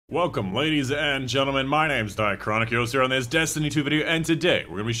Welcome, ladies and gentlemen. My name's Dychronic, your host here on this Destiny 2 video, and today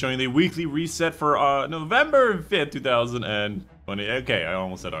we're going to be showing the weekly reset for November 5th, 2020. Okay, I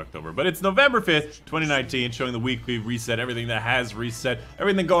almost said October, but it's November 5th, 2019, showing the weekly reset, everything that has reset,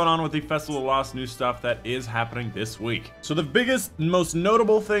 everything going on with the Festival of Lost, new stuff that is happening this week. So the biggest, most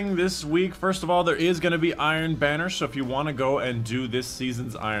notable thing this week, first of all, there is going to be Iron Banner. So if you want to go and do this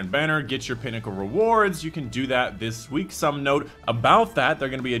season's Iron Banner, get your pinnacle rewards, you can do that this week. Some note about that, they're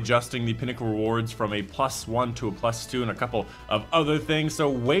going to be adjusting the pinnacle rewards from a +1 to a +2 and a couple of other things. So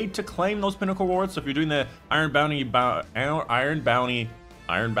wait to claim those pinnacle rewards. So if you're doing the Iron Banner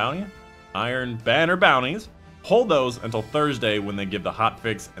bounties, hold those until Thursday when they give the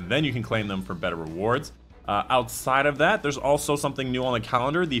hotfix, and then you can claim them for better rewards. Outside of that, there's also something new on the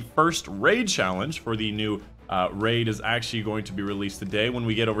calendar. The first raid challenge for the new raid is actually going to be released today. When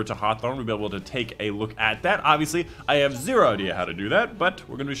we get over to Hawthorne, we'll be able to take a look at that. Obviously, I have zero idea how to do that, but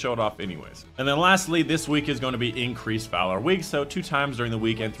we're going to show it off anyways. And then lastly, this week is going to be Increased Valor Week, so 2 times during the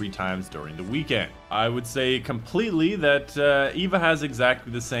week and 3 times during the weekend. I would say completely that Eva has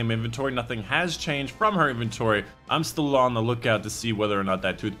exactly the same inventory. Nothing has changed from her inventory. I'm still on the lookout to see whether or not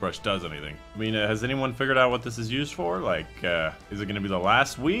that toothbrush does anything. I mean, has anyone figured out what this is used for? Like, is it going to be the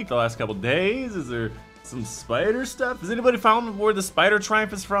last week, the last couple days? Is there some spider stuff? Has anybody found where the spider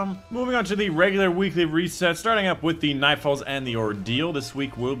triumph is from? Moving on to the regular weekly reset, starting up with the Nightfalls and the Ordeal. This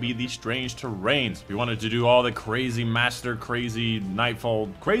week will be the Strange Terrains. If you wanted to do all the crazy master, crazy Nightfall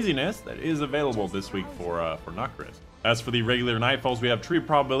craziness, that is available this week for Nocris. As for the regular Nightfalls, we have 3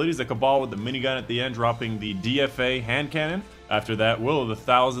 probabilities, a Cabal with the minigun at the end, dropping the DFA hand cannon. After that, Will of the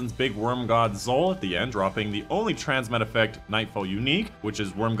Thousands, Big Worm God Zol at the end, dropping the only transmat effect Nightfall unique, which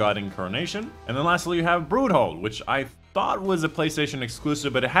is Worm God Incarnation. And then lastly, you have Broodhold, which I thought was a PlayStation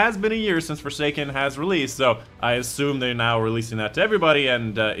exclusive, but it has been a year since Forsaken has released, so I assume they're now releasing that to everybody,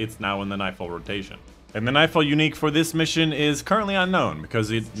 and it's now in the Nightfall rotation. And the Nightfall unique for this mission is currently unknown,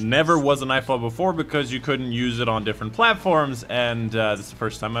 because it never was a Nightfall before, because you couldn't use it on different platforms, and this is the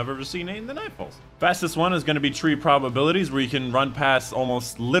first time I've ever seen it in the Nightfalls. Fastest one is going to be Tree Probabilities, where you can run past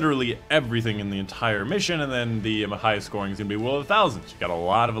almost literally everything in the entire mission, and then the highest scoring is going to be Will of the Thousands. You got a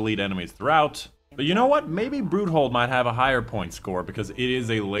lot of elite enemies throughout. But you know what? Maybe Broodhold might have a higher point score, because it is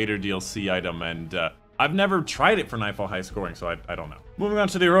a later DLC item, and I've never tried it for Nightfall high scoring, so I don't know. Moving on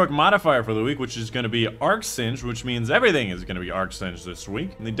to the heroic modifier for the week, which is going to be Arc Singe, which means everything is going to be Arc Singe this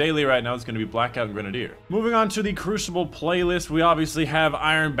week. And the daily right now is going to be Blackout and Grenadier. Moving on to the Crucible playlist, we obviously have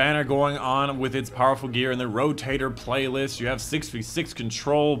Iron Banner going on with its powerful gear in the Rotator playlist. You have 6v6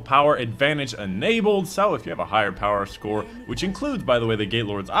 control, power advantage enabled. So if you have a higher power score, which includes, by the way, the Gate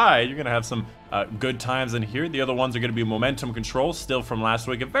Lord's Eye, you're going to have some good times in here. The other ones are going to be momentum control, still from last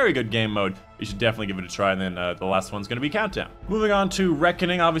week. A very good game mode. You should definitely give it a try. And then the last one's going to be Countdown. Moving on to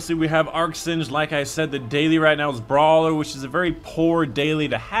Reckoning, obviously we have Arc Singe. Like I said, the daily right now is Brawler, which is a very poor daily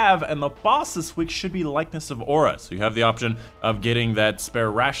to have, and the boss this week should be Likeness of Aura. So you have the option of getting that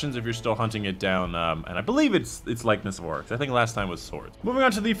spare rations if you're still hunting it down, and I believe it's Likeness of Aura, 'cause I think last time was Swords. Moving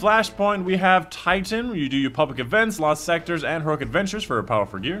on to the Flashpoint, we have Titan. You do your public events, Lost Sectors, and Heroic Adventures for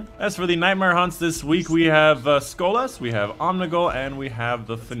powerful gear. As for the Nightmare Hunts this week, we have Skolas, we have Omnigul, and we have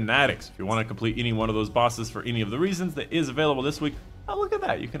the Fanatics. If you want to complete any one of those bosses for any of the reasons, that is available this week. Oh, look at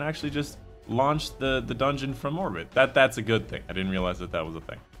that. You can actually just launch the dungeon from orbit. That's a good thing. I didn't realize that was a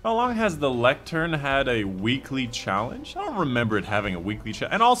thing. How long has the Lectern had a weekly challenge? I don't remember it having a weekly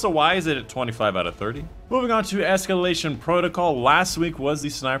challenge. And also, why is it at 25 out of 30? Moving on to Escalation Protocol. Last week was the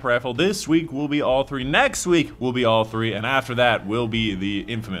Sniper Rifle. This week will be all 3. Next week will be all 3. And after that will be the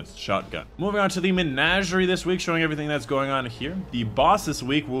infamous Shotgun. Moving on to the Menagerie this week, showing everything that's going on here. The boss this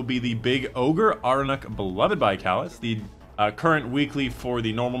week will be the Big Ogre, Arnuk, beloved by Callus. The current weekly for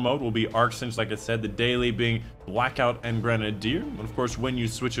the normal mode will be Arc Singe, like I said, the daily being Blackout and Grenadier. And of course, when you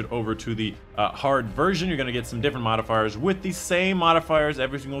switch it over to the hard version, you're going to get some different modifiers with the same modifiers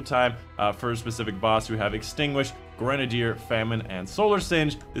every single time for a specific boss. You have Extinguish, Grenadier, Famine, and Solar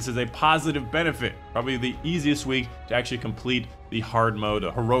Singe. This is a positive benefit. Probably the easiest week to actually complete the hard mode,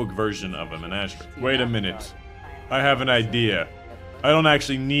 a heroic version of a Menagerie. Wait a minute. I have an idea. I don't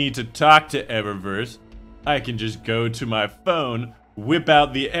actually need to talk to Eververse. I can just go to my phone, whip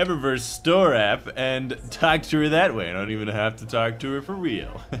out the Eververse store app, and talk to her that way. I don't even have to talk to her for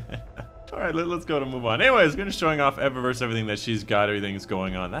real. Alright, let's go to move on. Anyways, going to showing off Eververse, everything that she's got, everything that's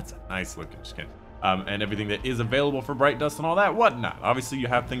going on. That's a nice looking skin. And everything that is available for Bright Dust and all that, whatnot. Obviously, you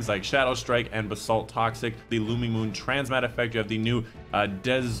have things like Shadow Strike and Basalt Toxic, the Looming Moon Transmat effect. You have the new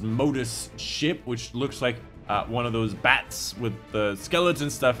Desmodus ship, which looks like one of those bats with the skeleton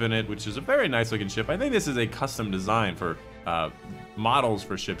stuff in it, which is a very nice looking ship. I think this is a custom design for models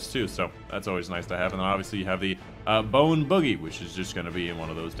for ships too, so that's always nice to have. And then obviously you have the Bone Boogie, which is just going to be in one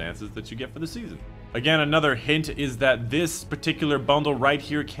of those dances that you get for the season. Again, another hint is that this particular bundle right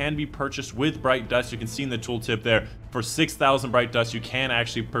here can be purchased with Bright Dust. You can see in the tooltip there, for 6,000 Bright Dust, you can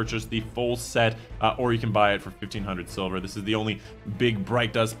actually purchase the full set, or you can buy it for 1,500 silver. This is the only big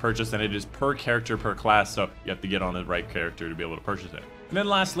Bright Dust purchase, and it is per character, per class, so you have to get on the right character to be able to purchase it. And then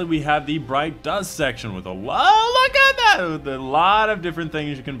lastly, we have the Bright Dust section with a lot, look at that, with a lot of different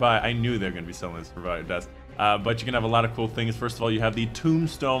things you can buy. I knew they were going to be selling this for Bright Dust, but you can have a lot of cool things. First of all, you have the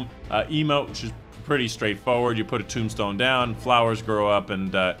Tombstone emote, which is pretty straightforward. You put a tombstone down, flowers grow up,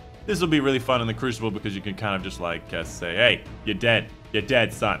 and this will be really fun in the Crucible because you can kind of just like say, hey, you're dead,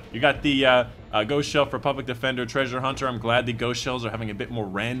 son. You got the Ghost Shell for Public Defender, Treasure Hunter. I'm glad the Ghost Shells are having a bit more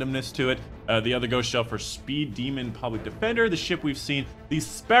randomness to it. The other Ghost Shell for Speed Demon, Public Defender. The ship we've seen, the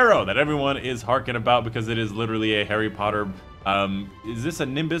Sparrow, that everyone is harking about because it is literally a Harry Potter. Is this a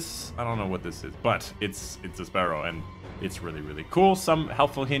Nimbus? I don't know what this is, but it's a Sparrow, and it's really, really cool. Some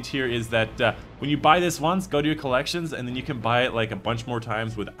helpful hint here is that when you buy this once, go to your collections, and then you can buy it like a bunch more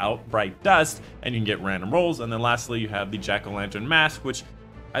times without Bright Dust, and you can get random rolls. And then lastly, you have the Jack-o'-lantern mask, which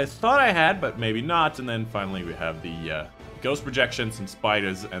I thought I had, but maybe not. And then finally, we have the ghost projection, some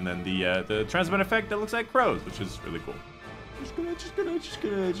spiders, and then the transmit effect that looks like crows, which is really cool. Just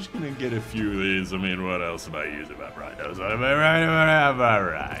gonna get a few of these. I mean, what else am I using my Bright Dust? What am I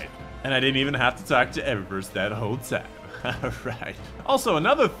right? And I didn't even have to talk to Eververse that whole time. Alright. Also,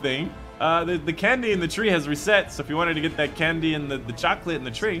 another thing, the candy in the tree has reset, so if you wanted to get that candy and the chocolate in the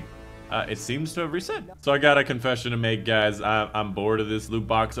tree, it seems to have reset. So I got a confession to make, guys. I'm bored of this loot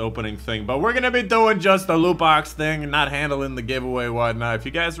box opening thing, but we're gonna be doing just the loot box thing and not handling the giveaway whatnot. If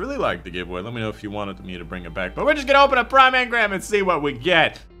you guys really like the giveaway, let me know if you wanted me to bring it back. But we're just gonna open a Prime Engram and see what we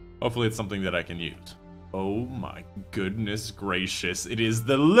get. Hopefully it's something that I can use. Oh my goodness gracious. It is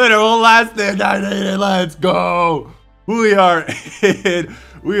the literal last thing I needed. Let's go. We are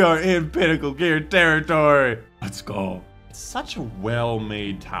in Pinnacle Gear territory. Let's go. It's such a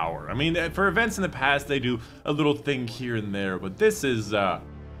well-made tower. I mean, for events in the past, they do a little thing here and there, but this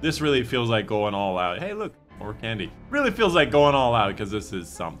really feels like going all out. Hey, look, more candy. Really feels like going all out because this is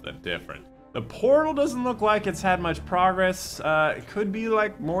something different. The portal doesn't look like it's had much progress. It could be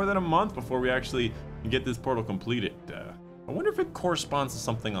like more than a month before we actually get this portal completed. I wonder if it corresponds to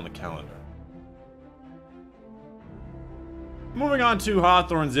something on the calendar. Moving on to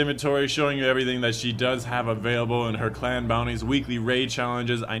Hawthorne's inventory, showing you everything that she does have available in her clan bounties, weekly raid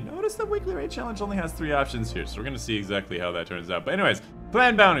challenges. I noticed the weekly raid challenge only has 3 options here, so we're gonna see exactly how that turns out. But anyways,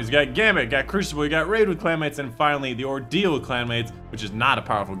 clan bounties, you got Gambit, got Crucible, you got Raid with clanmates, and finally the Ordeal with clanmates, which is not a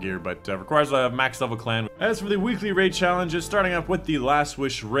powerful gear, but requires a max level clan. As for the weekly raid challenges, starting up with the Last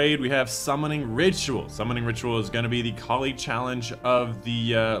Wish raid, we have Summoning Ritual. Summoning Ritual is going to be the colleague challenge of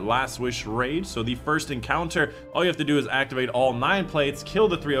the Last Wish raid. So the first encounter, all you have to do is activate all 9 plates, kill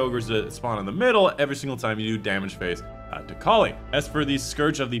the 3 ogres that spawn in the middle every single time you do damage phase to Kali. As for the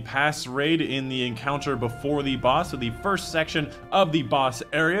Scourge of the Past raid in the encounter before the boss, so the first section of the boss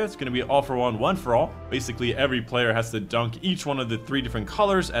area, it's going to be all for one for all. Basically, every player has to dunk each one of the 3 different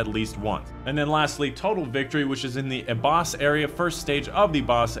colors at least once. And then lastly, Total Victory, which is in the boss area. First stage of the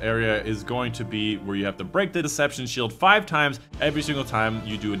boss area is going to be where you have to break the Deception Shield 5 times every single time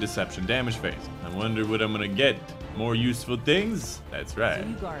you do a Deception damage phase. I wonder what I'm going to get. More useful things? That's right.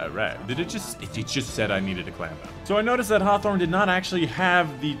 Alright. It just said I needed a clan bounty. So I noticed that Hawthorne did not actually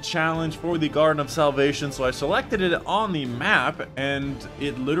have the challenge for the Garden of Salvation, so I selected it on the map, and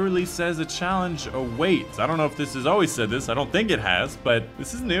it literally says a challenge awaits. I don't know if this has always said this. I don't think it has, but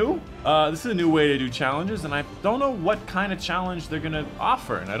this is new. This is a new way to do challenges, and I don't know what kind of challenge they're going to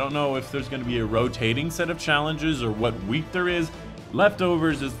offer, and I don't know if there's going to be a rotating set of challenges or what week there is.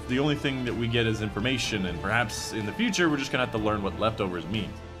 Leftovers is the only thing that we get as information, and perhaps in the future we're just gonna have to learn what leftovers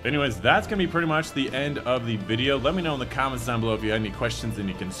means. Anyways, that's gonna be pretty much the end of the video. Let me know in the comments down below if you have any questions,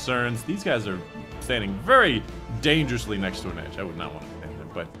 any concerns. These guys are standing very dangerously next to an edge. I would not want to stand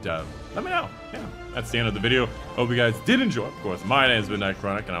there, but let me know. Yeah, that's the end of the video. Hope you guys did enjoy. Of course, my name has been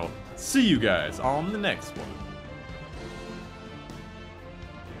Dychronic, and I will see you guys on the next one.